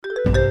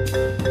You're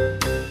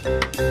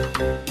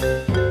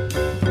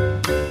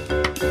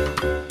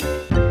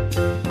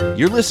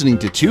listening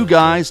to Two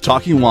Guys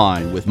Talking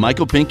Wine with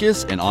Michael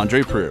Pincus and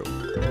Andre Proulx.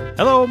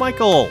 Hello,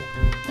 Michael.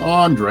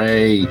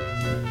 Andre.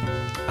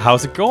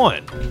 How's it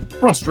going?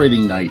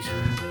 Frustrating night.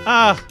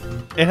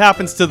 It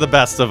happens to the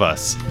best of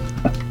us.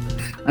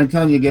 I'm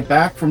telling you, get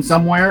back from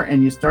somewhere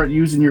and you start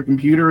using your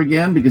computer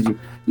again because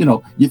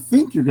you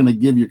think you're going to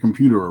give your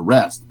computer a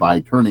rest by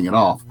turning it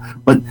off,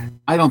 but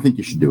I don't think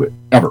you should do it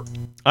ever.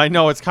 I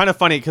know, it's kind of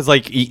funny because,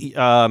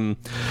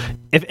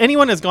 if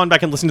anyone has gone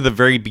back and listened to the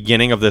very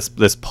beginning of this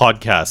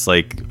podcast,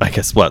 I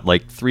guess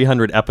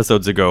 300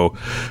 episodes ago,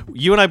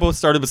 you and I both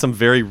started with some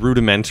very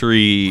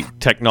rudimentary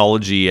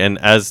technology, and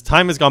as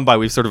time has gone by,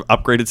 we've sort of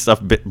upgraded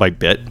stuff bit by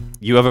bit.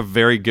 You have a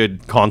very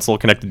good console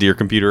connected to your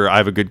computer. I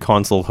have a good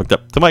console hooked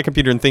up to my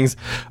computer, and things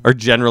are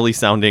generally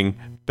sounding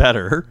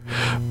better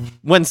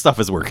when stuff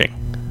is working.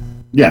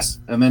 Yes,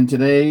 and then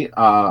today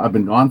I've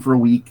been gone for a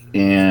week,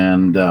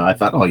 and I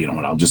thought, you know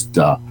what? I'll just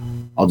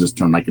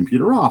turn my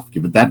computer off.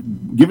 Give it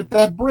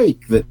that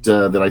break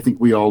that I think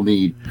we all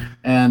need.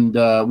 And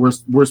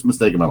worst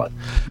mistake of my life.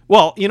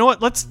 Well, you know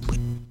what? Let's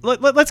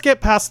get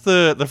past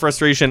the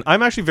frustration.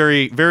 I'm actually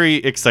very, very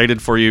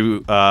excited for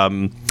you.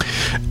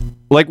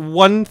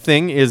 One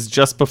thing is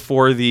just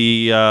before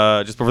the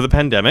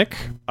pandemic,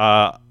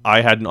 I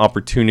had an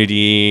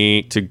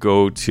opportunity to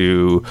go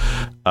to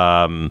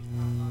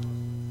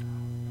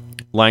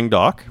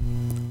Languedoc.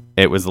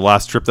 It was the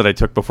last trip that I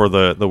took before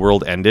the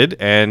world ended,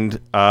 and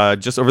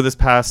just over this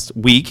past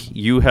week,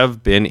 you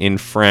have been in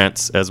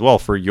France as well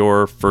for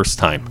your first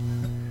time.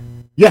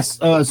 Yes,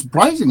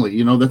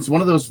 surprisingly, that's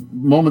one of those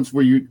moments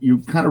where you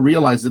kind of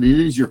realize that it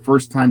is your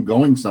first time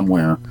going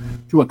somewhere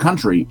to a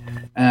country.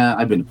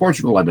 I've been to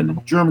Portugal, I've been to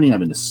Germany, I've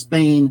been to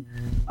Spain,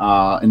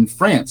 and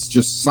France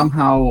just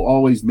somehow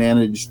always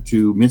managed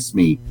to miss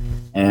me,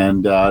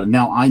 and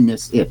now I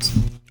miss it.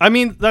 I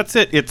mean, that's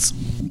it. It's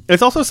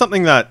also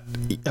something that,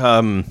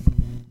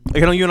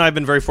 you and I have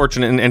been very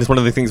fortunate, and it's one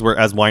of the things where,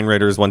 as wine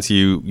writers, once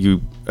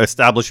you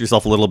establish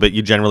yourself a little bit,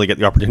 you generally get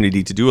the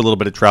opportunity to do a little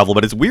bit of travel.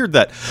 But it's weird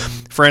that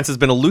France has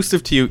been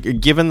elusive to you,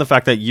 given the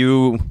fact that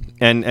you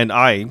and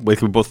I, we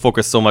both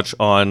focus so much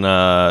on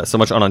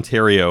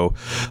Ontario.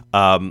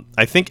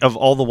 I think of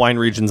all the wine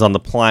regions on the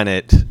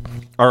planet,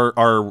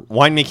 our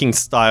winemaking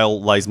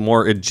style lies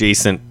more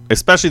adjacent,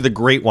 especially the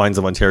great wines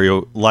of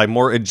Ontario, lie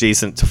more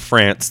adjacent to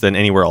France than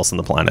anywhere else on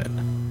the planet.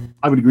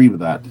 I would agree with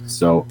that.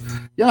 So,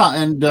 yeah,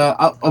 and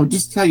I'll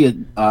just tell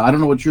you, I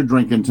don't know what you're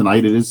drinking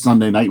tonight. It is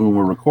Sunday night when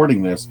we're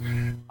recording this.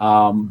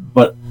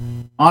 But,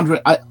 Andre,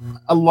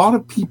 a lot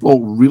of people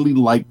really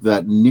like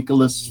that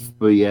Nicolas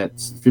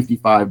Feuillet's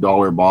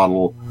 $55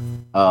 bottle,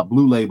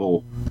 Blue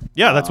Label.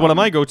 Yeah, that's one of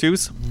my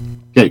go-tos.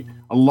 Okay,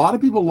 a lot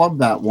of people love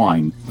that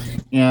wine.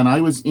 And I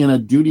was in a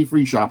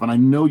duty-free shop, and I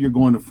know you're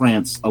going to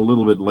France a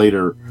little bit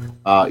later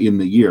in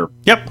the year.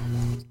 Yep.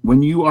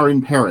 When you are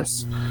in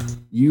Paris,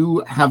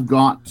 you have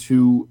got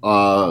to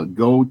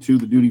go to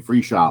the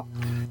duty-free shop,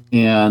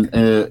 and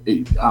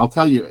I'll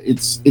tell you,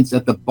 it's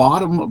at the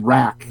bottom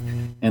rack,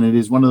 and it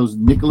is one of those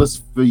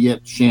Nicolas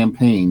Feuillet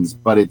champagnes,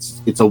 but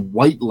it's a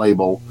white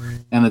label,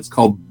 and it's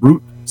called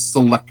Brut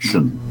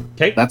Selection.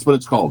 Okay, that's what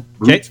it's called,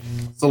 Brut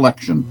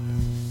Selection,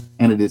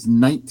 and it is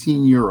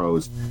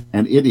 €19,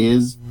 and it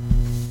is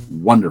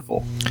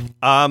wonderful.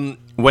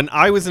 When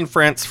I was in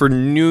France for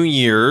New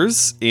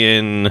Year's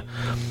in,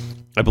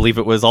 I believe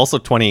it was also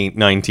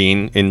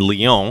 2019 in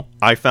Lyon,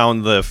 I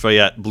found the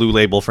Feuillet Blue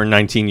Label for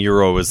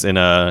 €19 in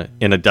a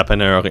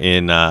dépanneur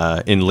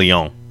in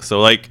Lyon.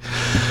 So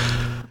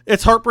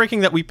it's heartbreaking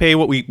that we pay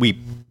what we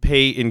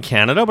pay in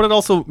Canada, but it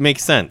also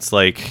makes sense.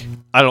 I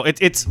don't know,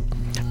 it's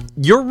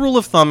your rule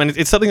of thumb, and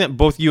it's something that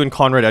both you and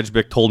Conrad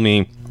Edgebick told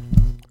me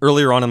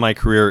earlier on in my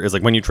career, is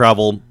when you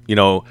travel,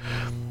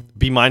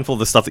 be mindful of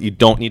the stuff that you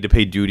don't need to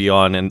pay duty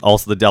on, and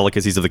also the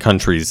delicacies of the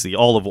countries, the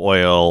olive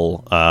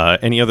oil,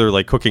 any other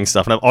cooking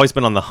stuff. And I've always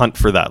been on the hunt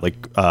for that.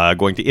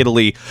 Going to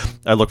Italy,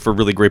 I look for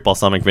really great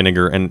balsamic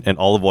vinegar and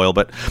olive oil.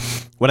 But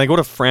when I go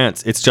to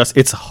France,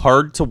 it's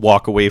hard to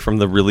walk away from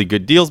the really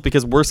good deals,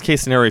 because worst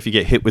case scenario, if you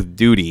get hit with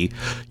duty,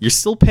 you're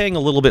still paying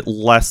a little bit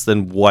less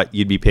than what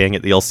you'd be paying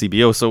at the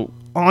LCBO. So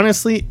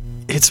honestly,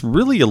 it's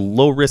really a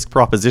low-risk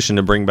proposition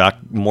to bring back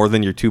more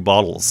than your 2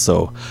 bottles.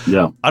 So,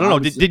 yeah, I don't know.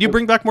 Did you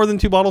bring back more than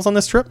 2 bottles on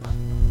this trip?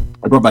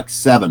 I brought back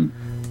 7.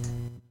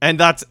 And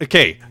that's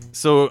okay.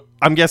 So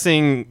I'm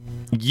guessing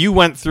you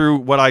went through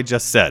what I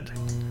just said.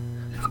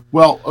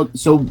 Well,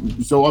 so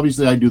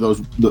obviously I do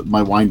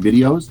my wine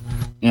videos,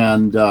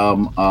 and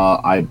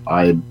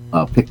I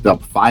picked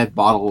up 5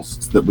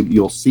 bottles that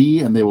you'll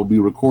see, and they will be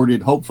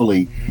recorded.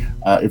 Hopefully,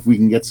 if we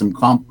can get some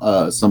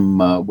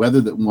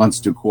weather that wants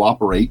to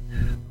cooperate,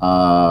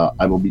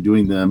 I will be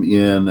doing them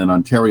in an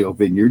Ontario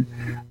vineyard,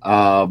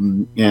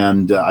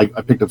 and I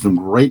picked up some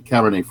great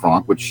Cabernet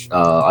Franc, which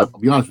I'll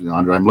be honest with you,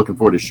 Andre, I'm looking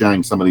forward to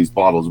sharing some of these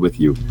bottles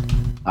with you.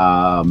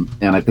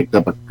 And I picked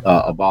up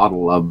a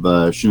bottle of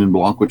Chenin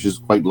Blanc, which is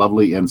quite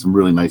lovely, and some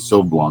really nice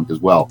Sauve Blanc as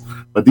well.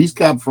 But these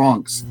Cab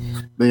Francs,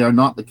 they are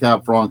not the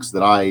Cab Francs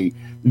that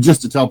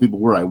just to tell people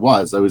where I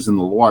was in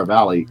the Loire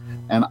Valley.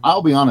 And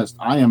I'll be honest,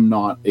 I am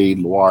not a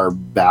Loire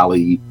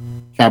Valley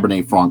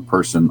Cabernet Franc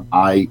person.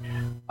 I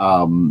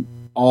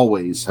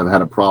always have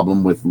had a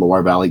problem with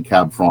Loire Valley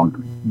Cab Franc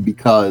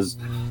because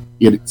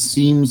it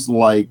seems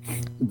like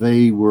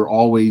they were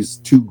always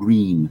too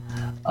green,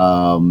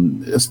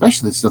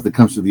 especially the stuff that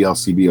comes through the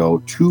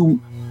LCBO.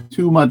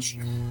 Too much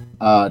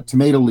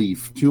tomato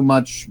leaf, too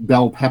much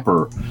bell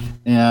pepper,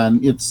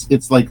 and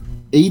it's like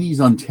 80s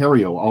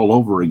Ontario all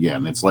over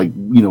again. It's like,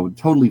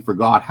 totally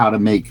forgot how to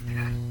make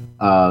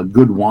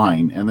good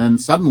wine. And then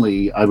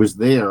suddenly I was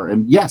there,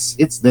 and yes,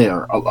 it's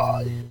there.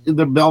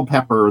 The bell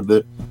pepper,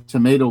 the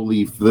tomato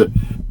leaf, the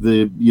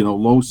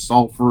low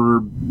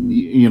sulfur,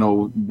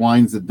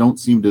 wines that don't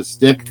seem to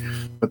stick.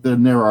 But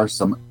then there are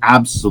some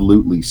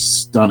absolutely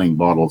stunning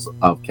bottles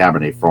of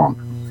Cabernet Franc.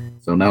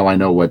 So now I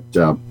know what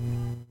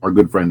our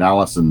good friend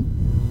Allison,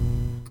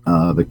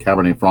 the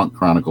Cabernet Franc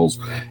Chronicles,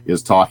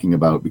 is talking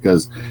about,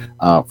 because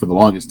for the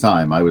longest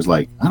time I was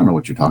like, I don't know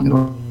what you're talking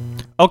about.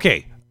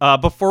 Okay.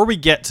 Before we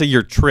get to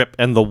your trip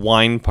and the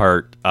wine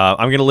part,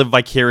 I'm going to live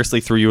vicariously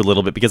through you a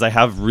little bit, because I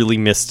have really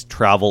missed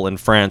travel, and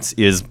France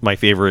is my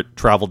favorite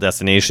travel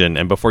destination.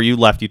 And before you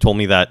left, you told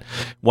me that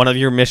one of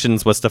your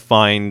missions was to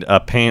find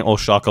a pain au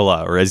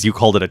chocolat, or as you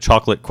called it, a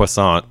chocolate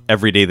croissant,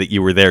 every day that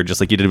you were there,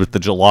 just like you did with the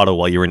gelato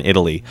while you were in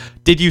Italy.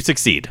 Did you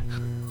succeed?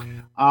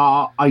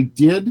 I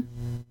did,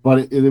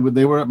 but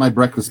they were at my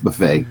breakfast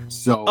buffet.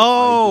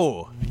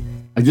 So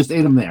I just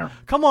ate them there.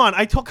 Come on,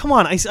 I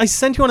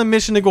sent you on a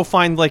mission to go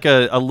find like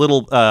a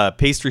little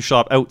pastry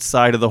shop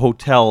outside of the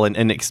hotel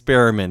and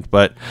experiment,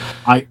 but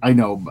I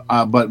know,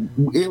 but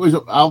it was.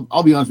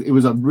 I'll be honest, it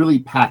was a really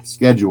packed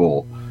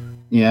schedule,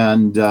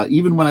 and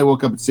even when I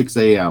woke up at 6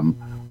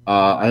 a.m.,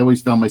 I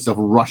always found myself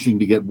rushing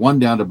to get one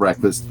down to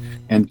breakfast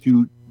and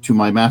two to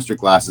my master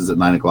classes at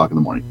 9 o'clock in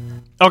the morning.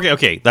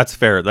 Okay, that's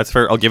fair.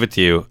 I'll give it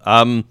to you.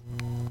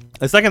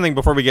 The second thing,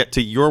 before we get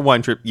to your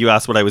wine trip, you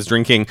asked what I was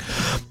drinking.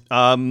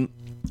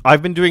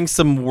 I've been doing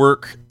some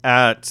work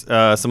at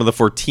some of the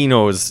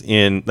Fortinos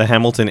in the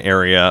Hamilton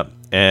area,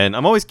 and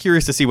I'm always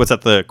curious to see what's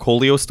at the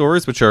Colio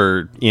stores, which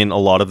are in a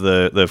lot of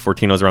the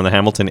Fortinos around the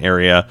Hamilton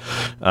area.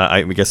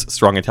 I guess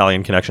strong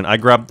Italian connection. I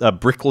grabbed a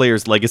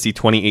Bricklayer's Legacy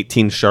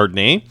 2018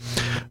 Chardonnay,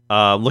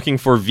 looking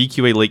for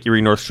VQA Lake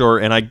Erie North Shore,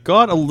 and I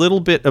got a little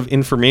bit of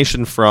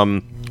information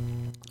from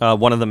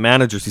one of the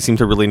managers who seemed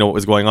to really know what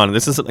was going on. And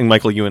this is something,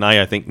 Michael, you and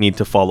I think, need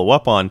to follow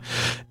up on.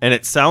 And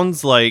it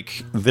sounds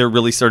like they're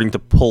really starting to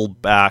pull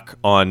back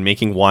on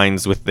making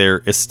wines with their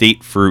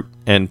estate fruit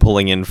and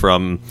pulling in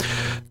from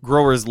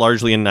growers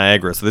largely in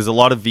Niagara. So there's a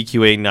lot of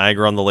VQA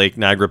Niagara on the Lake,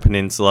 Niagara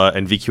Peninsula,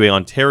 and VQA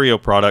Ontario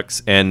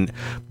products, and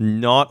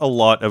not a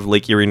lot of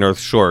Lake Erie North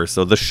Shore.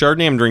 So the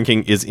Chardonnay I'm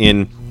drinking is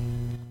in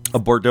a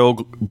Bordeaux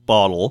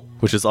bottle,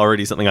 which is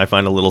already something I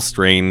find a little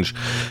strange.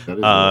 That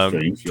is a little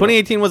strange, yeah.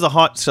 2018 was a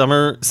hot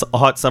summer.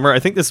 I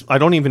think I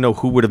don't even know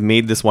who would have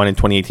made this wine in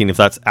 2018. If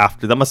that's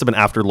after, that must have been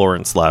after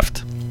Lawrence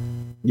left.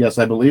 Yes,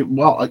 I believe.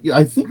 Well,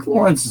 I think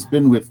Lawrence has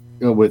been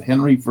with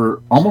Henry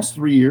for almost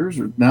 3 years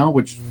now,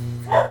 which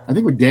I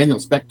think when Daniel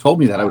Speck told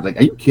me that, I was like,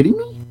 are you kidding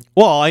me?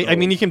 Well, I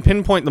mean, you can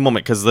pinpoint the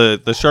moment, because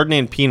the Chardonnay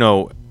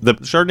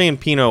and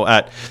Pinot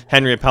at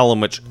Henry Pelham,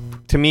 which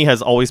to me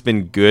has always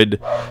been good,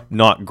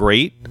 not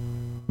great,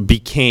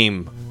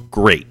 became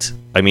great.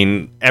 I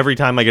mean, every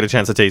time I get a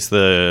chance to taste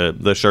the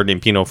Chardonnay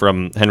and Pinot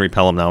from Henry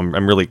Pelham now,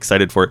 I'm really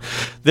excited for it.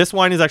 This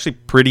wine is actually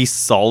pretty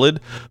solid,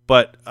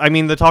 but I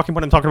mean, the talking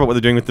point I'm talking about what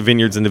they're doing with the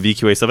vineyards and the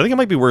VQA stuff, I think it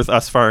might be worth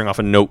us firing off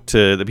a note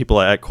to the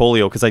people at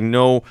Colio, because I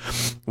know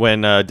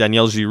when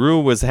Danielle Giroux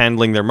was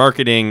handling their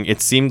marketing,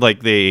 it seemed like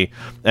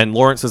and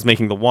Lawrence was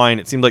making the wine,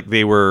 it seemed like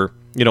they were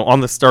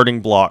on the starting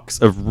blocks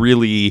of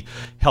really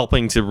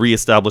helping to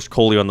reestablish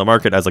Colio on the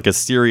market as like a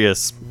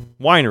serious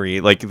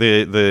winery. Like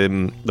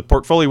the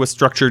portfolio was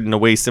structured in a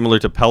way similar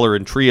to Peller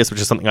and Trius,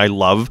 which is something I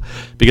love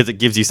because it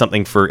gives you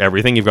something for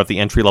everything. You've got the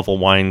entry level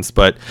wines,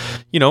 but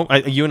you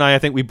and I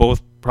think we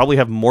both probably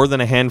have more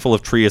than a handful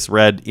of Trius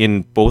Red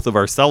in both of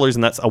our cellars,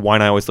 and that's a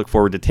wine I always look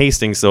forward to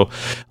tasting. So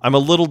I'm a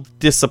little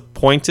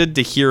disappointed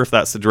to hear if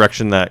that's the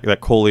direction that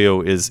Colio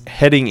is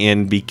heading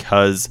in,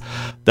 because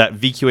that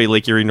VQA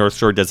Lake Erie North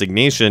Shore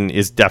designation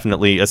is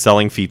definitely a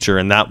selling feature,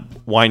 and that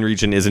wine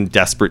region is in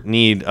desperate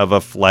need of a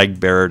flag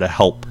bearer to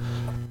help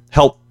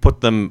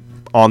put them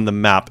on the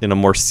map in a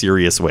more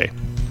serious way.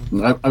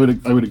 I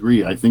would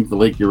agree. I think the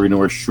Lake Erie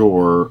North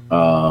Shore,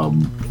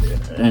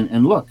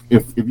 and look,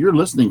 if you're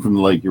listening from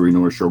the Lake Erie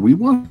North Shore, we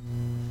want,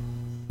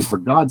 for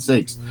God's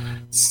sakes,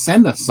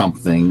 send us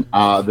something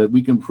that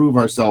we can prove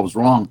ourselves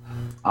wrong.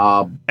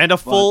 And a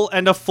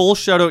full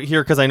shout out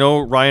here, because I know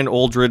Ryan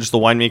Oldridge, the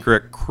winemaker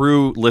at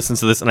Crew, listens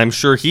to this, and I'm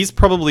sure he's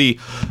probably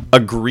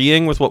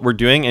agreeing with what we're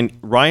doing. And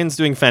Ryan's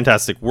doing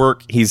fantastic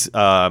work. He's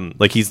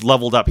he's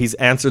leveled up. He's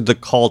answered the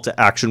call to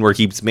action where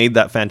he's made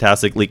that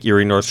fantastic Lake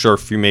Erie North Shore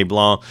Fumé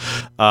Blanc.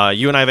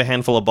 You and I have a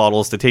handful of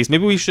bottles to taste.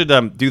 Maybe we should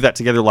do that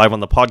together live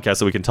on the podcast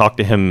so we can talk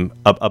to him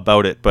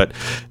about it. But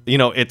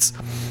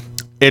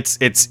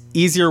it's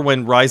easier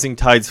when rising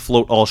tides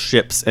float all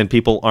ships and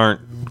people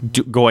aren't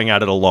going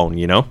at it alone,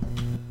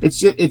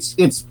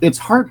 It's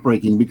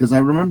heartbreaking because I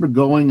remember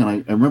going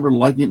and I remember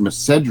liking it.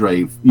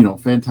 Macedre,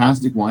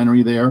 fantastic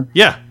winery there.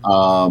 Yeah.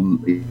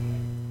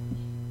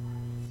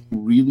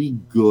 Really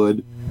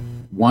good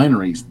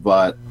wineries,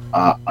 but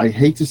I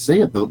hate to say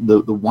it,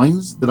 the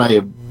wines that I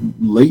have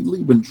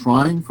lately been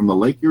trying from the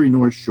Lake Erie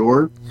North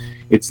Shore,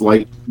 it's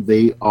like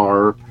they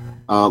are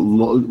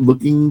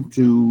looking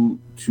to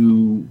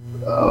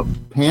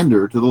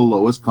pander to the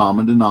lowest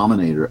common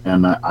denominator,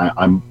 and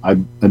I'm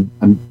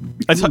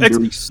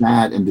very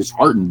sad and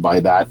disheartened by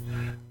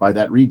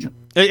that region.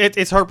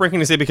 It's heartbreaking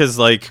to say because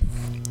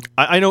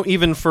I know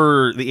even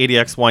for the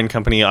ADX Wine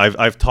Company,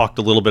 I've talked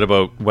a little bit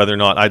about whether or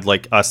not I'd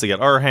like us to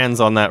get our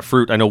hands on that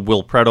fruit. I know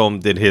Will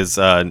Predholm did his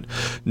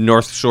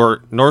North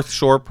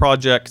Shore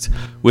project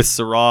with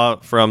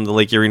Syrah from the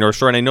Lake Erie North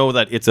Shore, and I know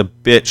that it's a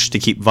bitch to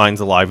keep vines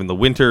alive in the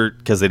winter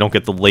because they don't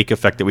get the lake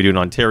effect that we do in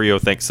Ontario,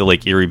 thanks to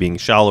Lake Erie being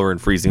shallower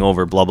and freezing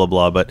over, blah blah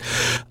blah. But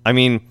I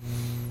mean,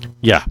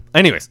 yeah.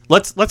 Anyways,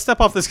 let's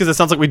step off this because it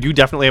sounds like we do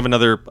definitely have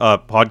another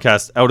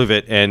podcast out of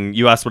it. And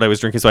you asked what I was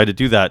drinking, so I had to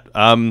do that.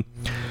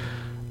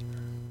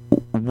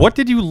 What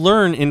did you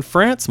learn in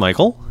France,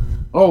 Michael?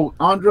 Oh,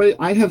 Andre,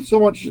 I have so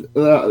much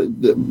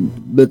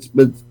that's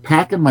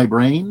packing my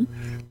brain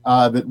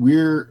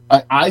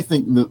that I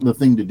think the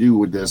thing to do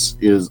with this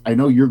is, I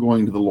know you're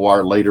going to the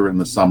Loire later in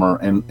the summer,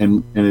 and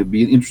it'd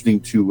be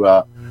interesting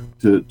to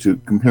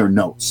compare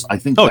notes. I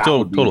think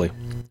totally.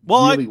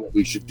 Really what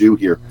we should do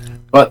here.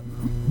 But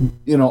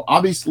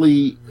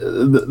obviously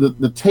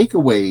the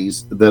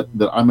takeaways that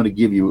I'm going to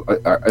give you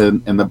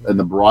and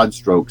the broad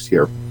strokes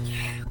here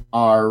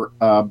are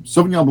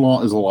Sauvignon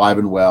Blanc is alive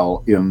and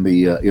well in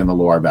the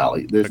Loire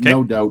Valley. There's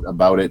no doubt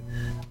about it.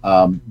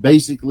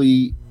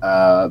 Basically,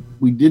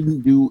 we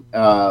didn't do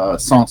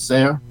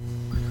Sancerre.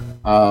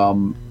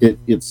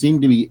 It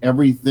seemed to be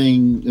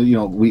everything.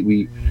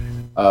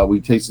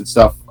 We tasted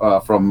stuff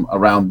from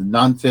around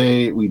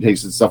Nantes. We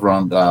tasted stuff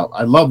around.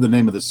 I love the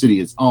name of the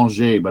city. It's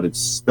Angers, but it's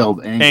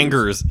spelled Angers.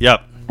 Angers.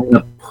 Yep. And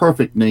a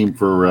perfect name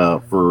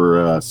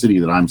for a city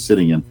that I'm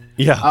sitting in.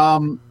 Yeah.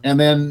 And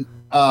then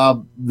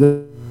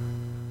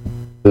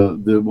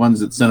the ones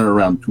that center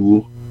around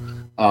Tours,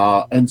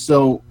 and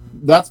so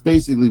that's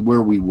basically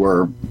where we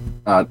were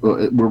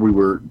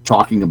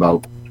talking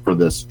about for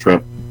this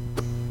trip.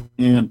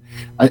 And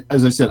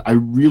as I said, I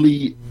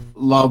really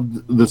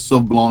loved the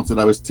Sauv Blancs that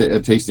I was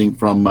tasting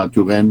from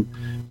Touraine.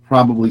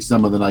 Probably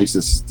some of the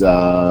nicest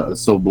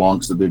Sauv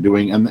Blancs that they're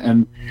doing,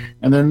 and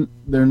then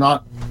they're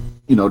not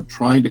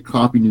trying to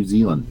copy New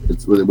Zealand,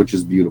 which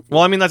is beautiful.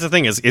 Well, I mean, that's the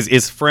thing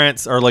is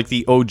France are like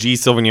the OG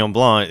Sauvignon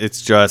Blanc.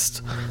 It's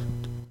just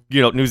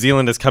New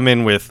Zealand has come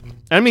in with,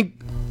 I mean,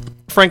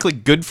 frankly,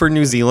 good for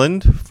New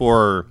Zealand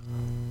for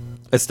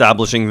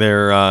establishing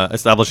their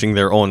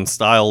own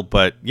style.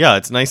 But yeah,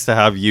 it's nice to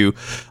have you.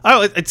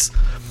 It's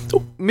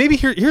maybe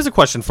here's a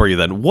question for you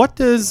then. What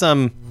does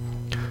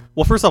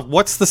well, first off,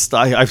 what's the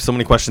style? I have so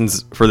many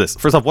questions for this.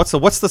 First off,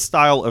 what's the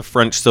style of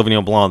French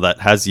Sauvignon Blanc that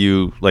has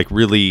you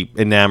really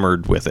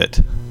enamored with it?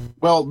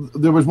 Well,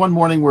 there was one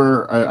morning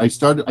where I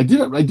did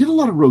a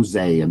lot of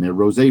rosé, and their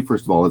rosé,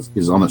 first of all,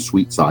 is on the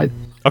sweet side.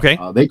 Okay.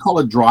 They call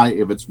it dry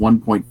if it's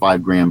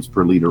 1.5 grams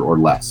per liter or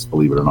less,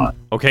 believe it or not.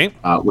 Okay.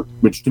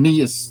 Which to me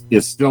is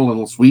still a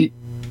little sweet,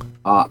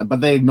 but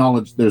they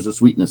acknowledge there's a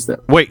sweetness there.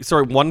 Wait,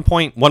 sorry,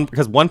 1.1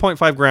 because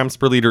 1.5 grams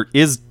per liter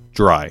is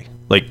dry.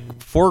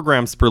 4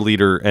 grams per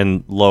liter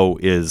and low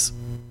is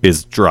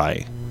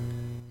dry.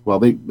 Well,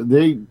 they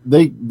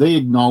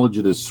acknowledge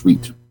it as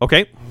sweet.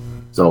 Okay.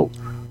 So,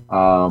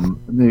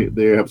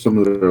 they have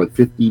some that are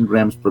 15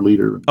 grams per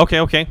liter.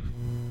 Okay.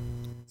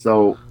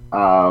 So,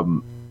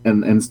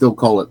 and still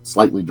call it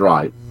slightly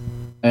dry,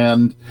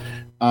 and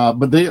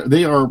but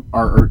they are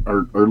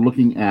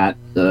looking at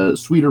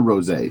sweeter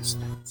rosés.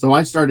 So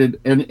I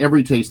started in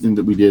every tasting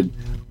that we did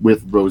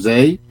with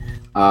rosé,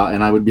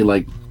 and I would be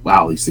like,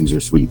 wow, these things are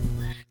sweet.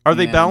 Are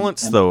they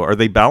balanced though? Are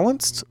they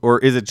balanced, or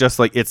is it just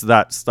it's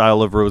that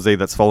style of rosé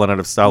that's fallen out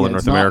of style in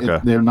North America?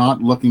 They're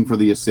not looking for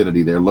the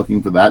acidity. They're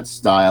looking for that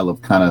style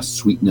of kind of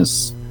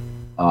sweetness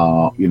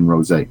in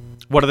rosé.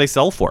 What do they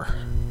sell for?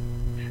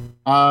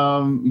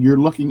 You're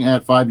looking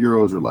at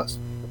 €5 or less.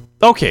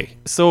 Okay,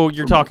 so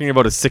you're talking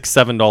about a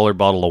 $6-7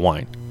 bottle of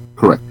wine.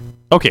 Correct.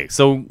 Okay,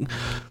 so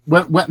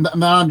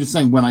now I'm just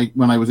saying when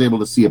I was able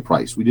to see a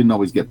price, we didn't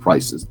always get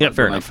prices. Yeah,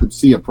 fair enough. I could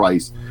see a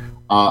price.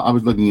 I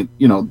was looking at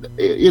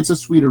it's a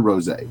sweeter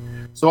rosé.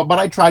 So, but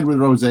I tried with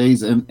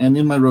rosés, and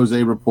in my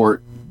rosé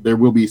report there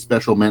will be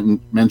special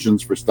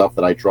mentions for stuff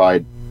that I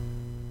tried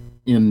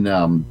in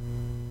the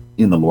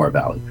Loire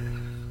Valley.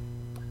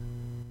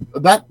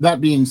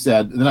 that being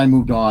said, then I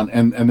moved on,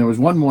 and there was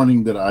one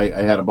morning that I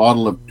had a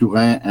bottle of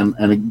Touraine,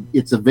 and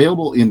it's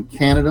available in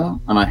Canada,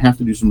 and I have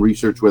to do some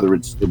research whether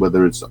it's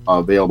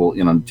available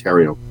in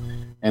Ontario,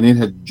 and it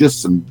had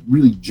just some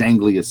really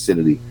jangly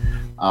acidity.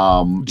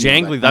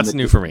 Jangly, that's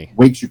new for me.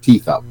 Wakes your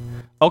teeth up.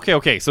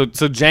 Okay. So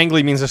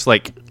jangly means just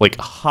like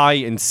high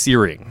and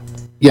searing.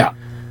 Yeah.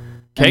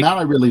 Okay. And that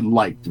I really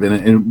liked,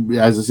 and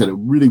as I said, it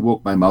really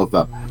woke my mouth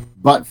up.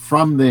 But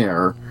from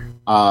there,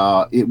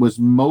 it was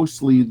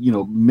mostly,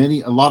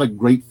 a lot of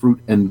grapefruit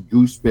and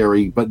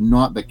gooseberry, but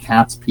not the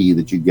cat's pee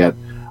that you get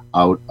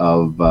out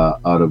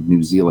of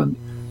New Zealand,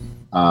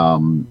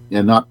 and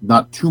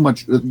not too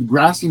much.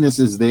 Grassiness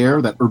is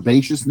there, that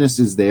herbaceousness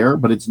is there,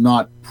 but it's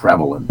not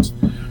prevalent.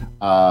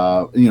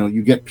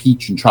 You get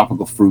peach and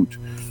tropical fruit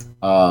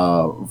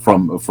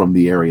from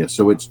the area,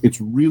 so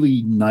it's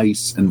really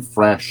nice and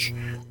fresh.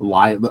 A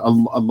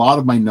lot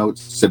of my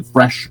notes said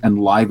fresh and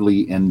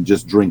lively and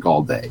just drink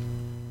all day.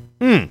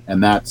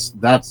 And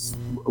that's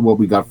what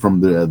we got from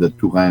the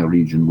Touraine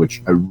region,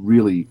 which I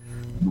really,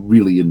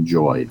 really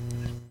enjoyed.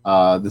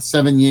 The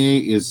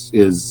Sévigné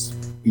is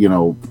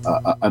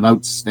an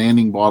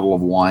outstanding bottle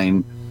of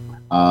wine.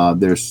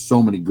 There's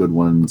so many good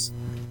ones,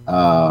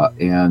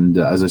 and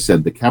as I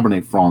said, the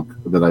Cabernet Franc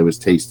that I was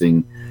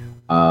tasting,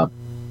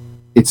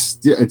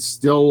 it's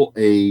still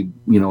a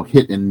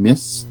hit and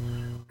miss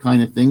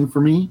kind of thing for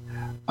me,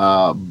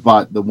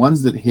 but the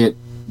ones that hit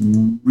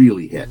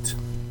really hit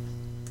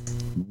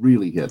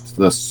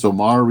the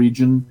Somar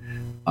region,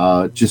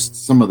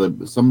 just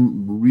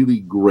some really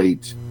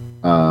great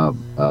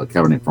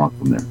Cabernet Franc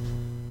from there.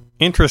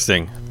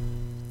 Interesting.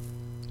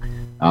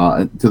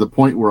 To the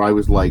point where I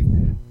was like,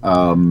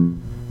 believe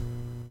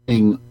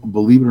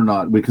it or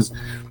not, because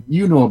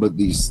about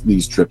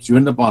these trips, you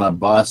end up on a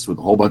bus with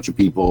a whole bunch of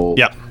people.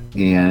 Yeah.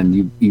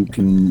 And you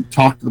can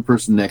talk to the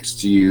person next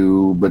to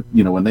you, but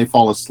when they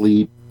fall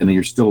asleep and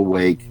you're still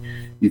awake,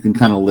 you can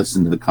kind of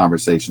listen to the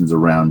conversations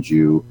around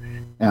you.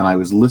 And I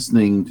was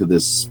listening to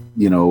this,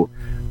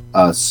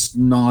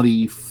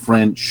 snotty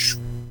French.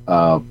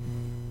 I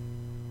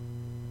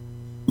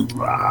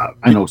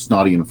know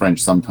snotty in French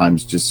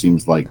sometimes just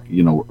seems like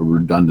a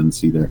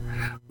redundancy there,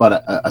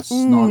 but a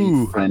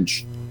snotty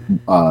French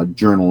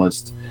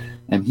journalist,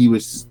 and he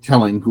was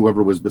telling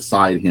whoever was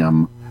beside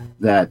him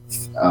that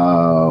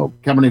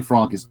Cabernet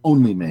Franc is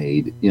only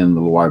made in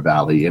the Loire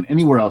Valley, and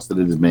anywhere else that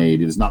it is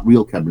made, it is not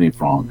real Cabernet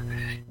Franc,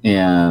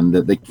 and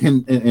that they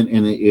can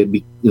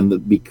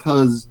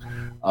because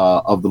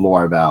of the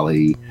Loire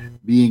Valley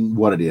being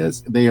what it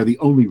is, they are the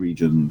only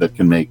region that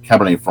can make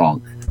Cabernet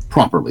Franc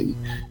properly,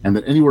 and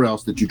that anywhere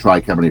else that you try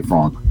Cabernet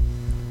Franc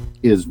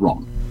is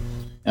wrong.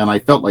 And I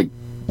felt like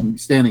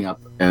standing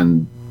up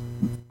and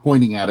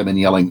pointing at him and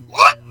yelling,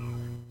 "What?"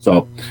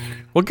 So.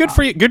 Well, good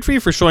for you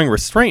for showing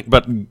restraint,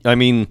 but I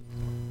mean,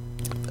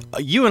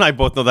 you and I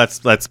both know that's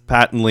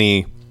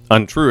patently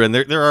untrue, and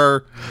there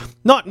are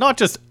not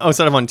just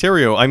outside of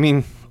Ontario. I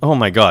mean, oh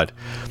my God,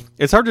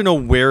 it's hard to know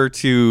where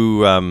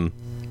to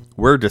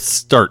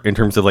start in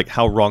terms of like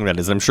how wrong that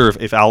is. I'm sure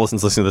if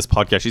Allison's listening to this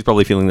podcast, she's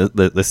probably feeling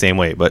the same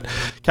way. But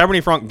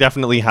Cabernet Franc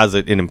definitely has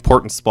an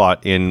important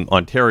spot in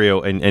Ontario,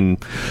 and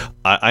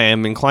I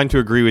am inclined to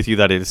agree with you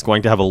that it is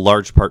going to have a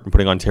large part in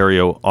putting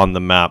Ontario on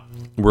the map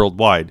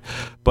worldwide.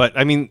 But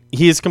I mean,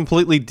 he has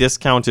completely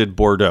discounted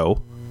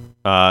Bordeaux,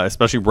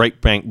 especially right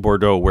bank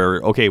Bordeaux,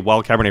 where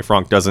while Cabernet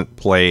Franc doesn't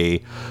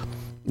play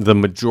the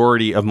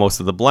majority of most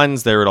of the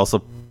blends there, it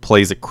also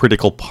plays a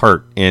critical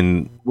part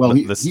in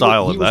the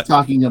style of that. He was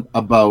talking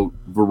about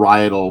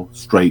varietal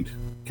straight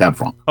Cab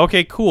Franc.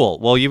 Okay, cool.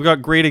 Well, you've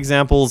got great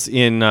examples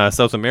in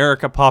South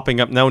America popping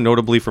up now,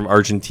 notably from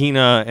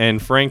Argentina, and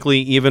frankly,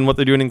 even what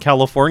they're doing in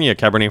California.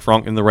 Cabernet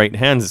Franc in the right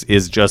hands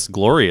is just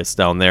glorious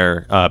down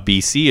there.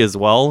 BC as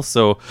well.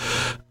 So,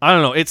 I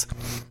don't know.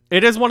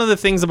 It is one of the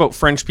things about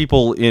French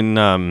people in...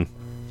 and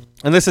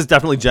this is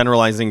definitely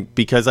generalizing,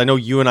 because I know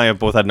you and I have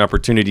both had an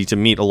opportunity to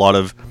meet a lot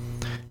of...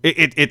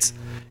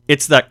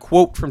 It's that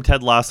quote from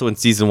Ted Lasso in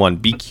season 1,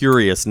 "Be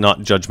curious, not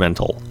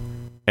judgmental."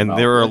 And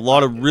there are a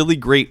lot of really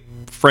great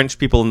French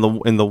people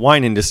in the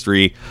wine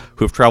industry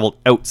who have traveled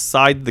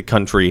outside the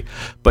country.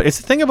 But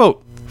it's the thing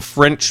about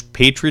French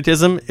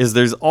patriotism is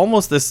there's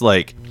almost this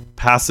like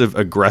passive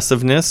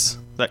aggressiveness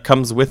that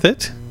comes with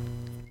it.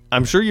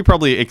 I'm sure you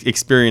probably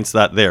experienced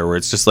that there, where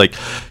it's just like,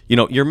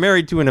 you're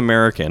married to an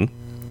American,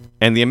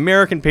 and the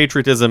American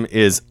patriotism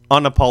is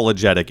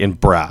unapologetic and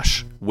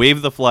brash.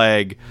 Wave the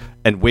flag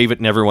and wave it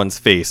in everyone's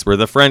face. Where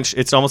the French,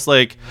 it's almost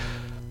like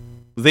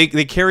they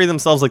carry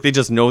themselves like they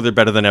just know they're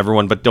better than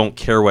everyone, but don't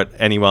care what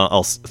anyone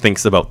else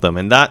thinks about them.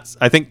 And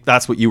I think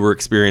that's what you were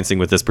experiencing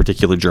with this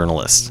particular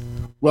journalist.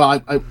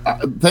 Well, I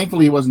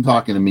thankfully he wasn't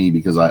talking to me,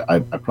 because I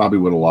probably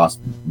would have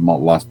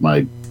lost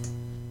my.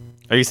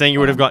 Are you saying you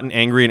would have gotten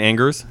angry and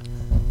angers?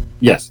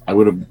 Yes, I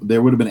would have.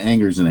 There would have been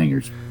angers and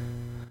angers.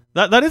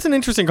 That is an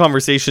interesting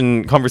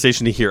conversation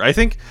to hear. I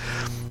think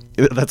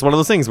that's one of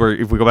those things where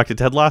if we go back to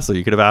Ted Lasso,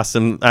 you could have asked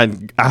him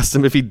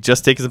if he'd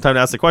just taken some time to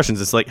ask the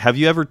questions. It's like, have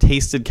you ever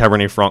tasted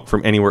Cabernet Franc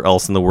from anywhere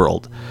else in the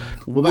world?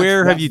 Well,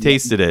 Where have you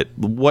tasted it?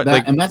 What?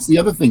 And that's the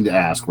other thing to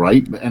ask,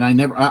 right? And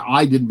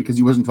I didn't, because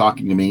he wasn't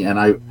talking to me, and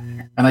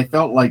I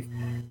felt like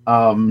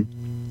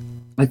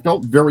I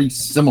felt very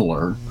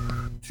similar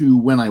to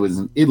when I was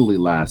in Italy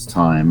last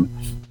time,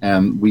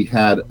 and we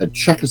had a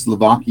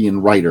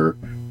Czechoslovakian writer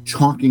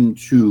talking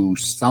to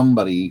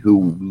somebody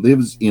who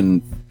lives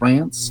in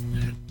France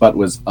but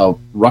was of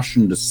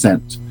Russian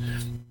descent,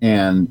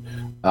 and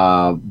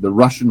the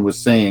Russian was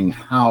saying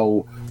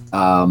how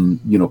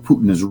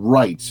Putin is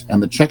right,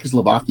 and the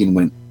Czechoslovakian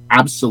went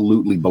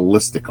absolutely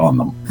ballistic on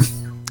them.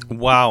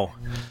 Wow.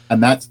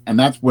 And that's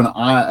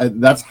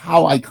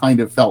how I kind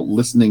of felt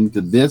listening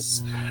to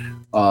this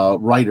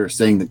writer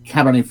saying that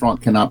Cabernet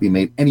Franc cannot be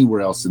made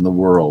anywhere else in the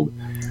world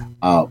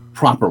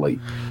properly.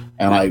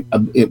 And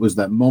it was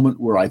that moment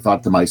where I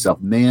thought to myself,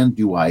 man,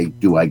 do I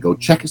go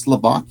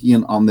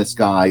Czechoslovakian on this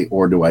guy,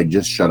 or do I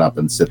just shut up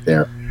and sit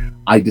there?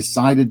 I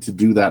decided to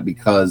do that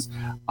because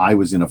I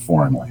was in a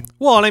foreign land.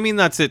 Well, and I mean,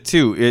 that's it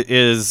too. It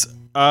is.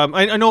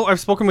 I know I've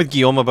spoken with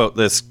Guillaume about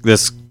this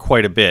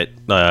quite a bit.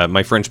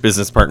 My French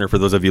business partner, for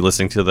those of you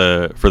listening for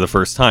the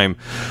first time.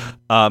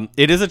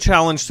 It is a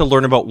challenge to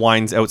learn about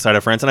wines outside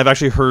of France, and I've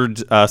actually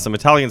heard some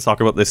Italians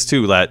talk about this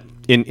too. That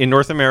in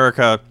North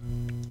America,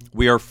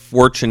 we are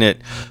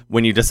fortunate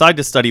when you decide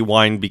to study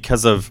wine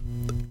because of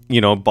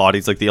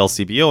bodies like the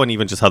LCBO and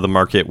even just how the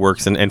market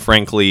works, and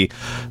frankly,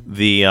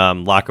 the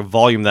lack of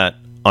volume that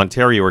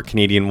Ontario or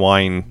Canadian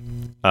wine.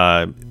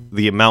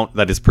 The amount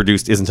that is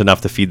produced isn't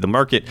enough to feed the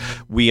market.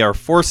 We are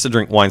forced to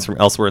drink wines from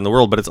elsewhere in the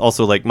world, but it's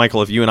also like,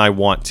 Michael, if you and I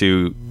want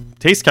to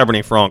taste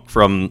Cabernet Franc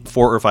from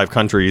 4 or 5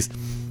 countries,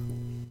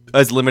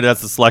 as limited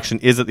as the selection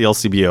is at the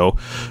LCBO,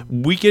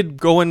 we could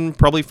go and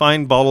probably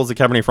find bottles of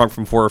Cabernet Franc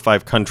from 4 or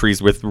 5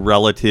 countries with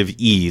relative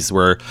ease,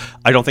 where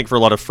I don't think for a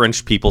lot of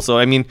French people. So,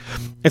 I mean,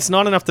 it's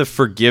not enough to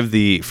forgive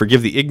the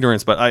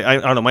ignorance, but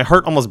I don't know, my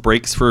heart almost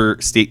breaks for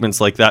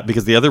statements like that,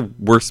 because the other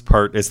worst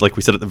part is, like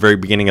we said at the very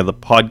beginning of the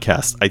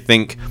podcast, I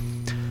think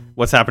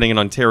what's happening in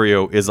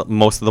Ontario is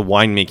most of the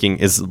winemaking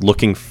is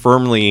looking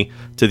firmly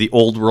to the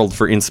old world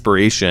for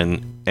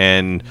inspiration,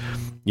 and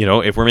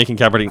if we're making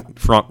Cabernet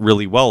Franc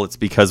really well, it's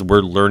because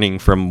we're learning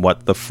from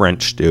what the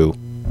French do.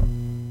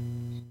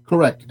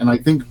 Correct, and I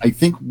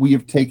think we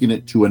have taken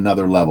it to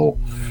another level.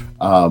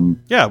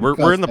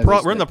 We're in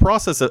the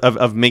process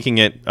of making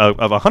it of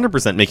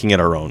 100% making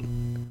it our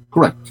own.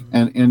 Correct,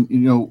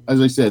 and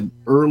as I said,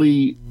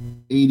 early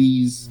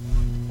 '80s,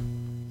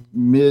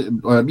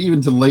 mid or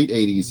even to late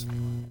 '80s,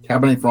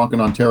 Cabernet Franc in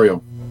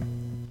Ontario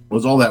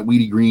was all that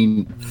weedy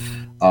green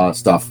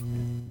stuff.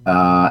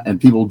 And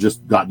people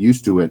just got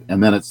used to it.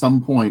 And then at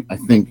some point, I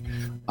think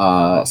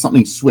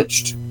something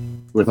switched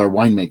with our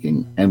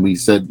winemaking, and we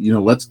said,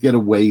 let's get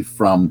away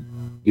from,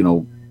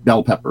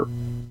 bell pepper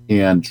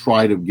and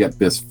try to get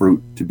this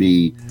fruit to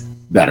be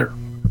better.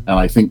 And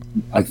I think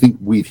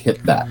we've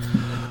hit that.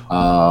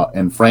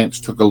 And France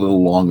took a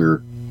little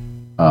longer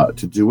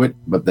to do it,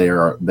 but they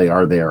are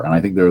there. And I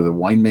think they're the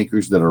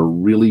winemakers that are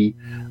really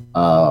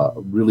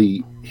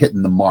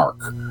hitting the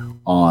mark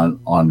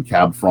on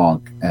Cab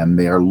Franc, and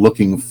they are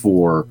looking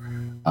for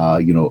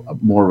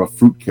more of a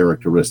fruit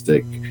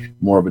characteristic,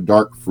 more of a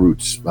dark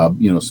fruit,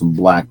 some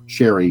black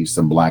cherry,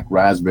 some black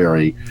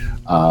raspberry.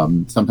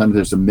 Sometimes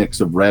there's a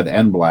mix of red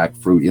and black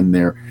fruit in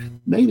there,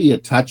 maybe a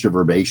touch of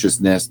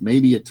herbaceousness,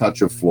 maybe a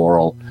touch of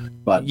floral,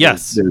 but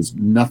yes, there's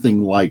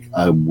nothing like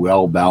a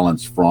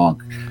well-balanced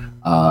Franc,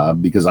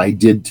 because I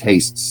did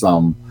taste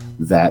some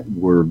that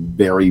were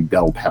very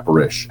bell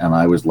pepperish, and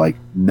I was like,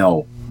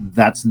 no,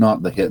 that's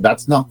not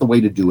the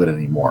way to do it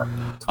anymore.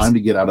 Time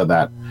to get out of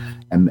that.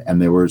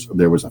 And there was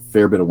a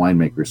fair bit of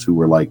winemakers who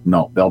were like,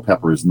 no, bell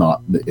pepper is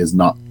not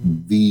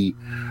the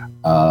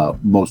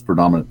most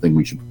predominant thing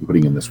we should be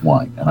putting in this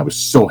wine. And I was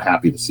so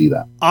happy to see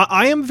that.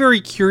 I am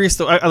very curious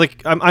though.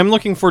 I'm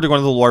looking forward to going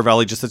to the Loire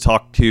Valley just to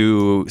talk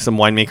to some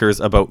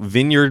winemakers about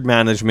vineyard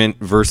management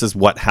versus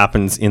what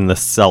happens in the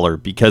cellar,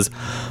 because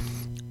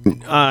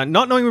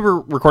not knowing we were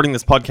recording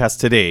this podcast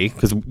today,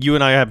 because you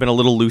and I have been a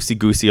little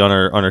loosey-goosey on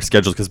our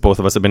schedules, because both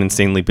of us have been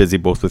insanely busy,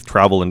 both with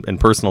travel and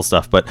personal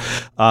stuff. But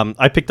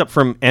I picked up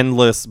from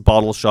Endless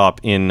Bottle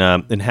Shop in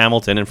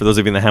Hamilton, and for those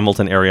of you in the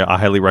Hamilton area, I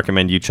highly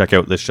recommend you check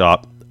out this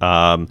shop.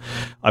 I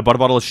bought a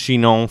bottle of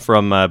Chinon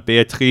from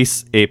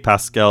Béatrice et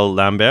Pascal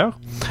Lambert.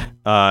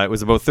 It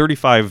was about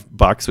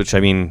 $35, which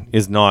I mean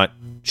is not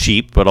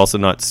cheap, but also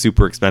not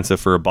super expensive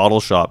for a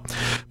bottle shop.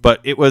 But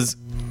it was.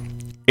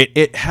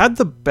 It had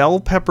the bell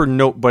pepper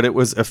note, but it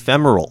was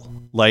ephemeral.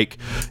 Like,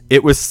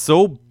 it was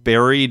so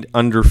buried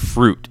under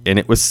fruit, and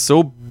it was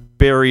so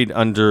buried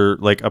under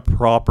like a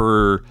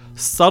proper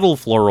subtle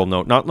floral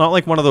note. Not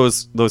like one of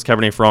those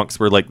Cabernet Francs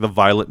where like the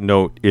violet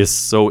note is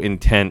so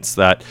intense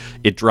that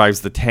it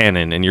drives the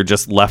tannin, and you're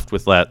just left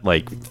with that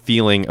like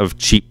feeling of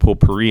cheap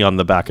potpourri on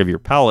the back of your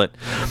palate.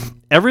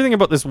 Everything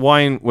about this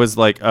wine was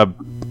like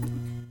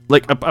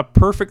like a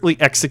perfectly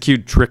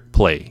executed trick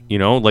play, you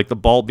know, like the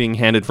ball being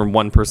handed from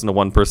one person to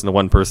one person to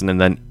one person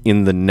and then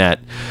in the net.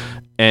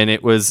 And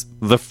it was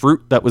the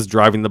fruit that was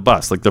driving the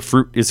bus. Like the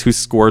fruit is who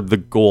scored the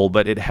goal,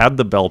 but it had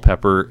the bell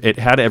pepper. It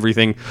had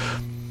everything,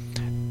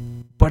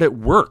 but it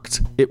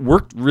worked. It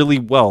worked really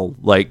well.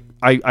 Like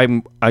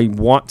I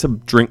want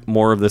to drink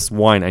more of this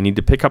wine. I need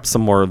to pick up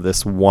some more of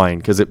this wine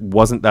because it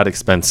wasn't that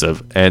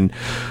expensive. And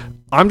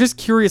I'm just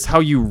curious how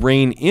you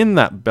rein in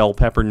that bell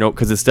pepper note,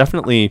 because it's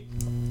definitely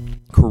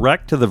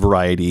correct to the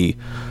variety.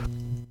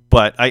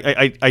 But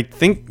I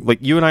think like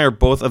you and I are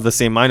both of the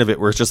same mind of it,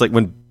 where it's just like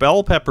when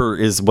bell pepper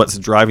is what's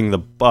driving the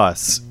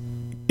bus,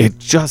 it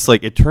just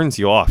like it turns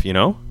you off, you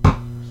know?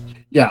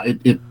 Yeah,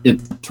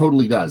 it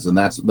totally does, and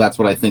that's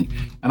what I think.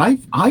 And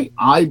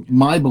I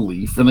my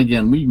belief, and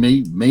again, we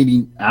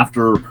maybe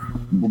after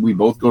we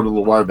both go to the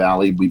Loire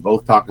Valley, we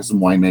both talk to some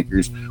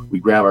winemakers, we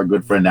grab our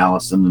good friend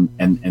Allison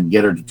and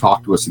get her to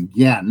talk to us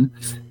again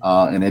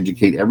and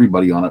educate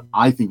everybody on it.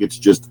 I think it's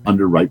just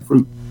underripe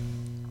fruit.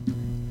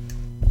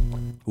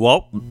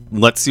 Well,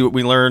 let's see what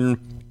we learn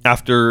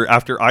after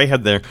I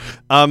head there.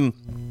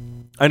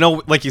 I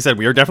know, like you said,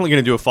 we are definitely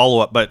going to do a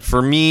follow-up, but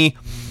for me,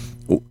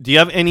 do you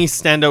have any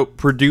standout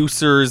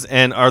producers,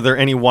 and are there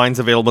any wines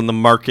available in the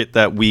market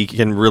that we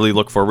can really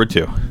look forward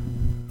to?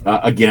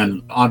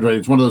 Again, Andre,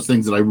 it's one of those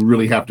things that I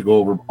really have to go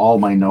over all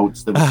my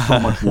notes. There was so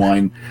much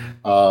wine.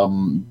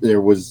 There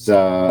was,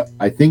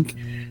 I think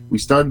we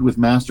started with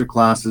master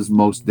classes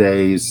most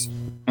days,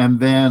 and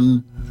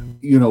then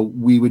you know,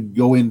 we would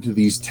go into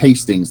these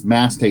tastings,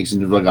 mass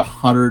tastings of like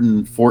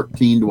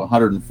 114 to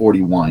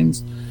 140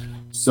 wines.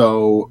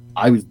 So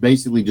I was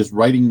basically just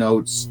writing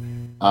notes,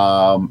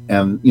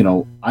 and you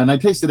know, and I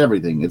tasted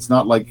everything. It's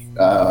not like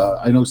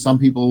I know some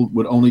people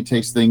would only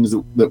taste things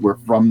that were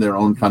from their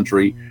own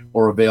country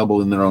or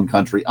available in their own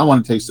country. I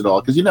want to taste it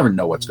all because you never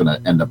know what's going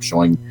to end up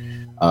showing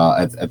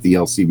at the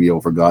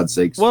LCBO, for God's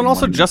sakes. Well, and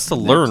also just to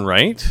learn,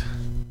 right?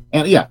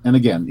 And yeah, and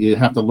again, you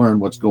have to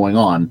learn what's going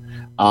on.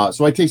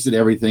 So I tasted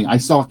everything. I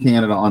saw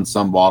Canada on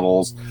some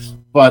bottles,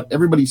 but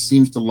everybody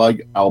seems to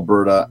like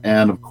Alberta,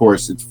 and of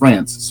course it's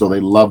France, so they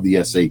love the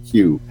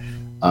SAQ.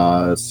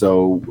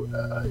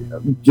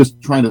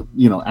 Just trying to,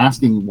 you know,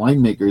 asking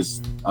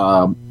winemakers,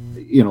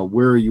 you know,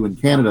 where are you in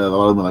Canada? A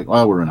lot of them are like,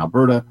 well, we're in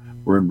Alberta,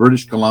 we're in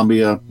British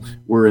Columbia,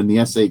 we're in the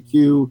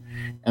SAQ,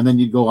 and then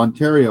you'd go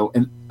Ontario,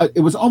 and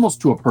it was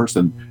almost to a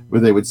person where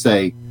they would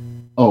say,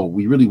 oh,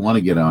 we really want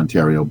to get to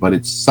Ontario, but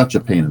it's such a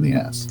pain in the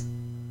ass.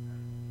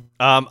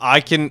 I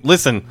can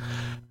listen.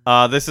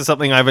 This is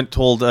something I haven't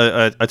told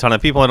a ton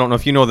of people. I don't know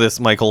if you know this,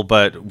 Michael,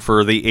 but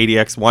for the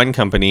ADX Wine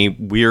Company,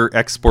 we're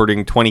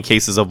exporting 20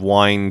 cases of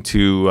wine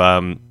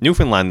to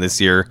Newfoundland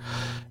this year.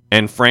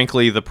 And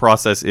frankly, the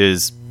process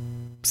is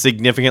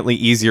significantly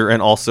easier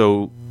and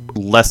also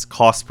less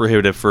cost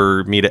prohibitive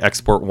for me to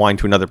export wine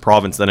to another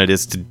province than it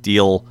is to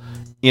deal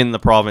in the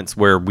province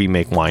where we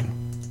make wine.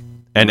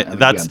 And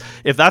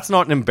if that's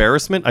not an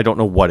embarrassment, I don't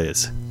know what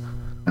is.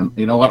 And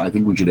you know what? I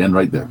think we should end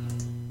right there.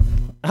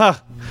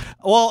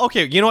 Well,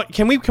 okay. You know what?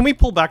 Can we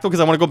pull back though? Because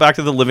I want to go back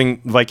to the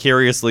living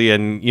vicariously,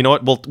 and you know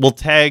what? We'll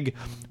tag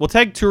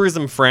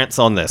Tourism France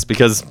on this,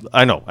 because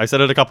I know I said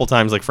it a couple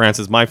times. Like, France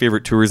is my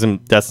favorite tourism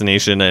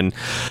destination, and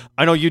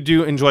I know you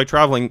do enjoy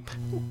traveling.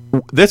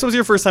 This was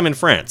your first time in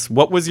France.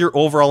 What was your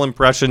overall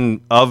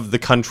impression of the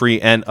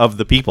country and of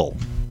the people?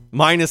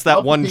 Minus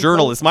that one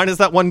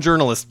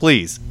journalist,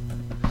 please.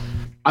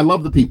 I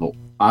love the people.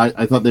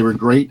 I thought they were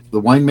great.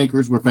 The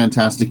winemakers were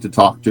fantastic to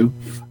talk to.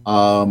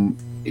 I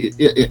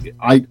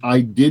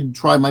did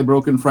try my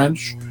broken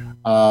French.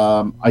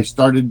 I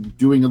started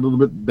doing a little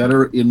bit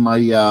better in my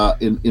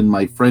in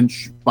my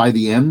French by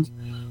the end,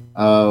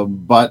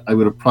 but I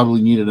would have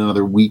probably needed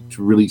another week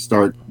to really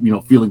start, you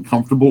know, feeling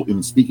comfortable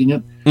in speaking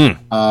it.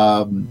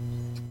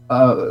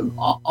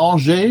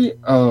 Angers,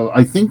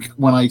 I think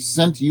when I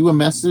sent you a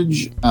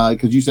message,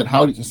 because you said,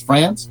 how is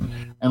France?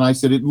 And I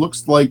said, it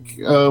looks like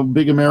a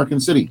big American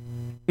city.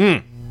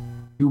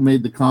 You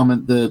made the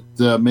comment that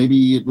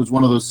maybe it was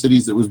one of those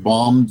cities that was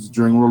bombed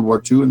during World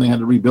War II and they had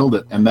to rebuild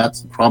it. And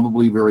that's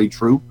probably very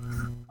true.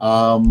 You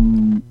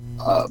know,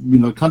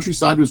 the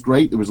countryside was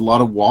great. There was a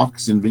lot of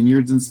walks in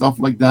vineyards and stuff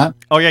like that.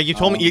 Oh, yeah. You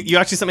told me, you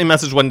actually sent me a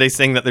message one day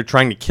saying that they're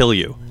trying to kill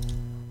you.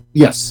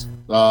 Yes.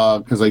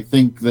 Because I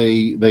think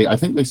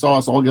they saw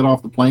us all get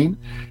off the plane,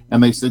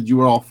 and they said you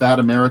were all fat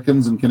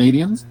Americans and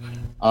Canadians,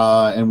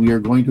 and we are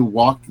going to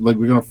walk, like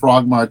we're going to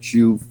frog march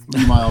you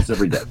 3 miles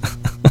every day.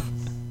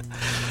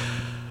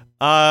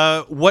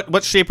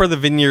 What shape are the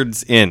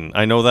vineyards in?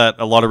 I know that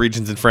a lot of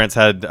regions in France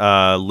had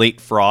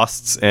late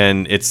frosts,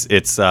 and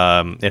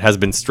it has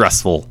been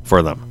stressful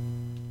for them.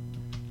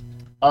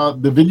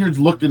 The vineyards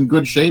looked in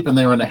good shape, and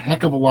they're in a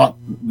heck of a lot.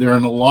 They're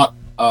in a lot.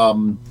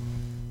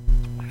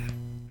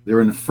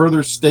 They're in a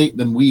further state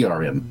than we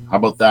are in. How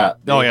about that?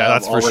 Oh yeah,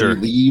 that's for sure.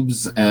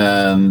 Leaves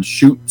and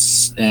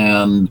shoots,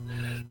 and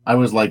I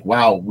was like,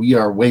 wow, we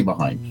are way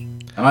behind.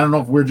 And I don't know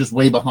if we're just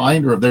way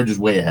behind or if they're just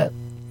way ahead.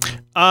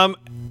 And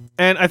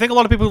And I think a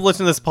lot of people who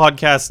listen to this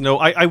podcast know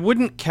I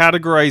wouldn't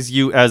categorize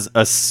you as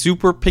a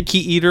super picky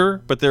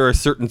eater, but there are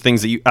certain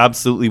things that you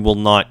absolutely will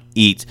not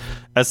eat.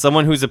 As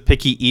someone who's a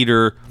picky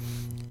eater,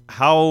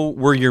 how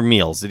were your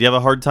meals? Did you have a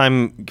hard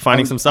time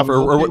finding some stuff?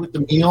 Or with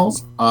the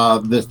meals,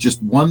 there's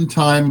just one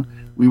time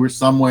we were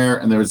somewhere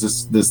and there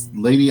was this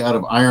lady out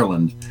of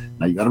Ireland.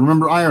 Now you got to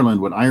remember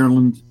Ireland, what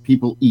Ireland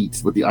people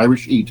eat, what the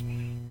Irish eat.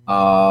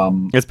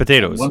 It's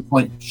potatoes. At one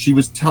point, she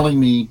was telling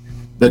me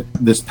that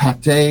this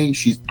pate,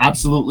 she's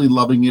absolutely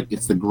loving it.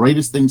 It's the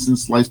greatest thing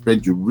since sliced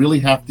bread. You really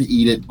have to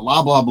eat it,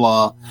 blah, blah,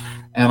 blah.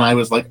 And I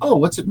was like, oh,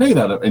 what's it made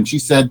out of? And she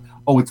said,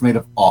 oh, it's made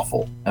of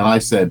offal. And I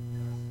said,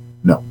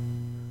 no.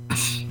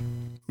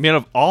 Made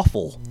of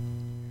offal?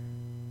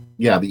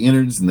 Yeah, the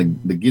innards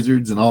and the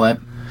gizzards and all that.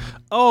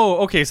 Oh,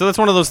 okay. So that's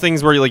one of those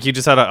things where you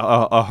just had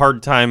a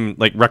hard time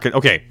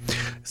okay.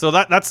 So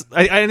that's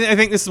I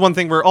think this is one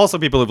thing where also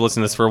people who've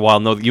listened to this for a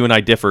while know that you and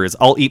I differ is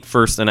I'll eat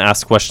first and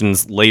ask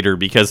questions later,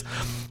 because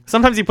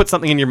sometimes you put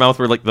something in your mouth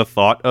where the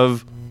thought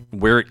of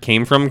where it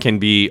came from can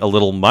be a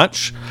little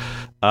much.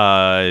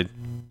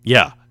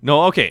 Yeah.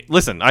 No, okay.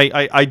 Listen,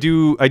 I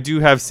do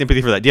have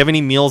sympathy for that. Do you have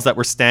any meals that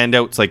were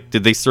standouts?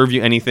 Did they serve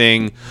you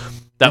anything?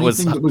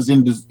 Anything that was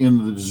in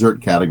the dessert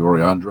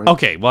category, Andre.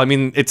 Okay, well, I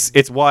mean,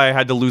 it's why I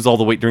had to lose all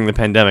the weight during the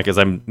pandemic, as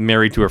I'm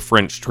married to a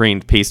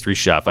French-trained pastry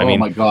chef. I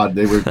mean, my God,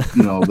 they were,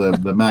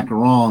 the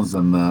macarons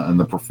and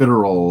the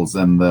profiteroles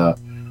and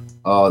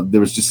there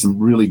was just some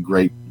really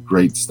great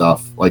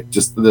stuff.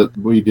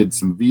 We did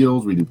some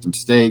veals, we did some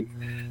steak.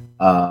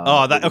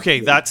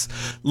 That's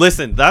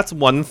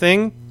one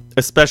thing,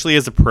 especially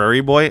as a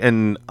prairie boy,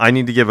 and I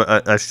need to give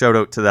a shout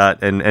out to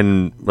that.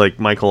 And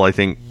Michael, I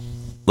think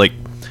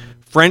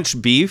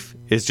French beef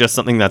is just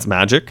something that's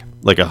magic,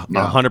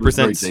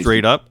 100%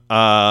 straight up.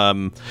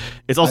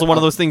 It's also one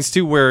of those things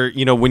too where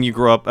when you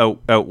grow up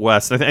out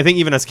west, I think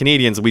even as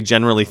Canadians we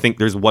generally think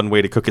there's one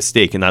way to cook a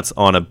steak, and that's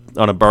on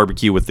a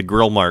barbecue with the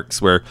grill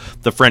marks. Where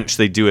the French,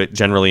 they do it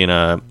generally in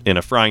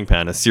a frying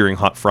pan, a searing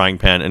hot frying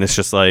pan, and it's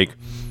just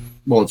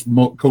it's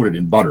coated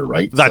in butter,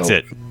 right? That's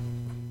it.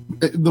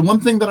 The one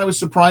thing that I was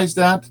surprised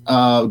at,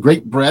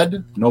 great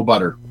bread, no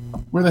butter.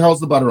 Where the hell's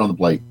the butter on the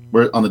plate?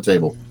 Where on the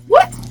table?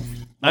 What?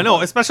 I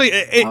know, especially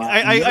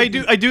I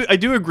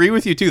do agree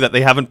with you too that they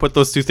haven't put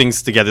those two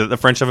things together. That the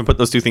French haven't put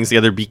those two things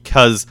together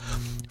because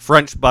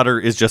French butter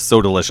is just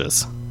so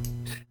delicious.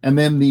 And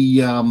then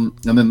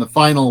the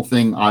final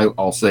thing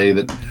I'll say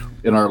that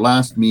in our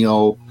last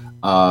meal,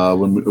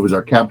 when it was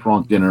our Cab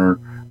Franc dinner,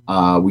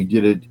 we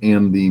did it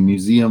in the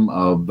Museum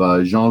of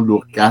Jean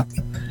Lurquat,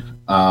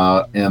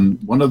 and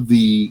one of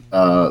the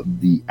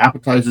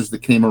appetizers that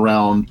came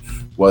around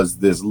was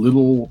this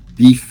little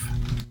beef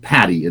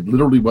patty. It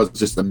literally was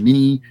just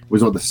it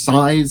was the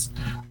size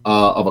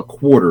of a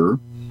quarter,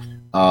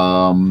 or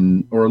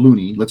a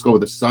loonie. Let's go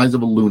with the size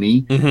of a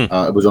loonie.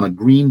 Mm-hmm. It was on a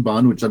green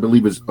bun, which I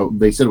believe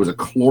they said it was a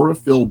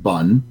chlorophyll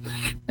bun.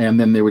 And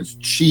then there was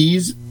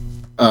cheese,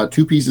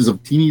 2 pieces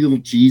of teeny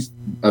little cheese,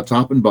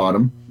 top and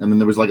bottom. And then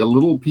there was a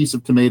little piece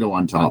of tomato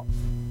on top.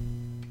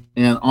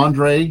 And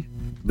Andre,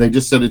 they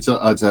just said it's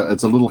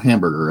a little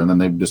hamburger. And then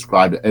they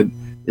described it. And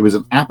it was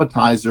an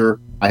appetizer.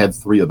 I had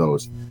 3 of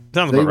those.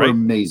 Sounds they about were right.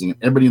 amazing.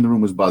 Everybody in the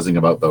room was buzzing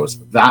about those.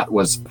 That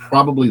was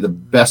probably the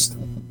best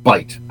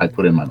bite I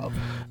put in my mouth.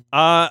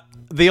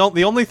 The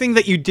only thing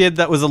that you did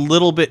that was a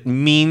little bit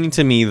mean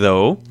to me,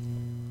 though,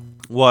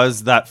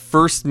 was that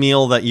first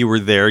meal that you were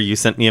there. You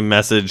sent me a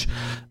message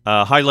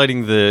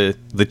highlighting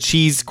the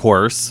cheese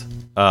course.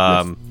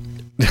 Yes.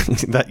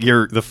 That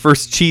the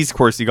first cheese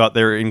course you got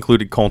there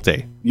included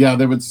Comté. Yeah,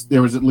 there was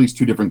at least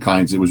 2 different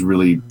kinds. It was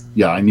really,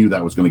 I knew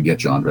that was going to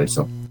get you, Andre.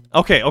 So.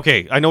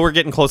 Okay. I know we're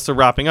getting close to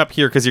wrapping up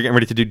here because you're getting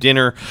ready to do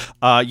dinner.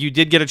 You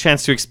did get a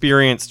chance to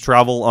experience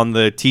travel on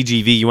the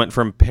TGV. You went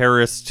from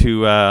Paris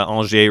to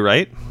Angers,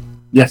 right?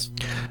 Yes.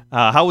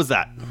 How was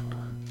that?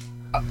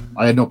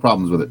 I had no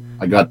problems with it.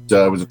 I got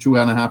it was a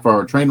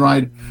 2.5-hour train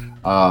ride.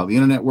 The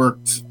internet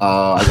worked.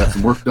 I got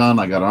some work done.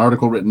 I got an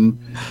article written.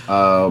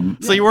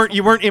 So you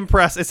weren't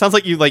impressed. It sounds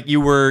like you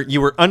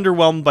were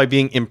underwhelmed by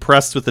being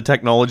impressed with the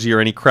technology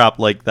or any crap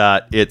like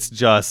that. It's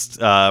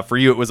just for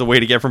you, it was a way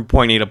to get from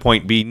point A to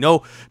point B.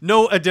 No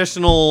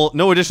additional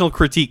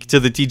critique to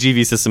the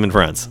TGV system in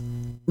France.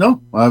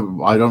 No, I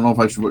don't know if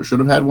I should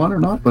have had one or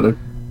not, but I'm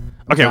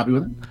happy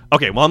with it.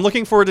 Okay, well, I'm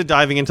looking forward to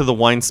diving into the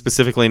wine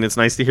specifically, and it's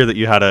nice to hear that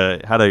you had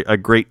a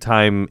great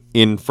time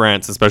in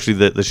France, especially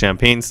the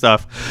champagne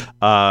stuff.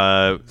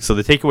 So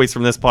the takeaways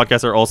from this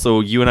podcast are also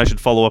you and I should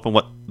follow up on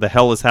what the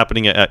hell is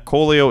happening at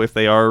Colio if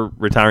they are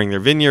retiring their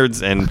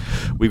vineyards, and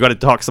we've got to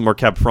talk some more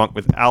Cab Franc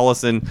with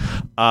Allison.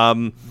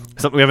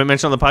 Something we haven't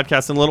mentioned on the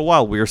podcast in a little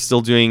while. We are still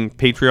doing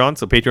Patreon,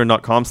 so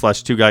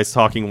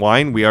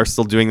patreon.com/2guystalkingwine. We are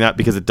still doing that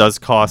because it does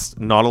cost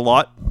not a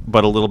lot,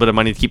 but a little bit of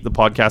money to keep the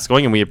podcast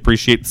going, and we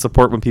appreciate the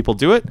support when people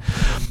do it.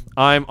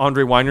 I'm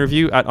Andre Wine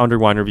Review at Andre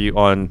Wine Review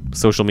on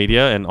social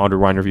media and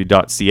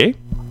andrewwinereview.ca.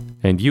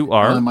 And you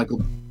are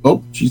Michael.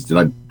 Oh, jeez,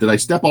 did I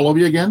step all over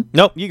you again?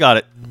 Nope, you got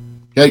it.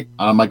 Okay,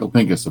 I'm Michael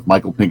Pincus of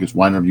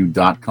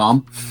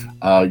michaelpincuswinereview.com.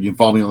 You can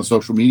follow me on the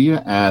social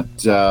media at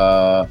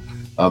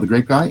The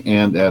Grape Guy,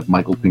 and at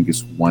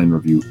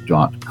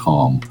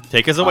michaelpincuswinereview.com.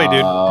 Take us away,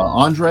 dude.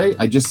 Andre,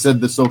 I just said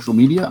the social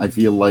media. I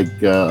feel like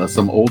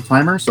some old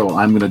timer, so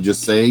I'm going to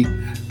just say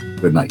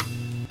good night.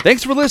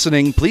 Thanks for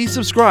listening. Please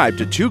subscribe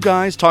to Two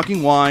Guys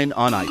Talking Wine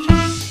on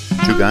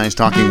iTunes. Two Guys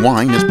Talking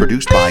Wine is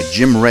produced by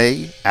Jim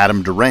Ray,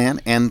 Adam Duran,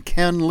 and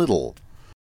Ken Little.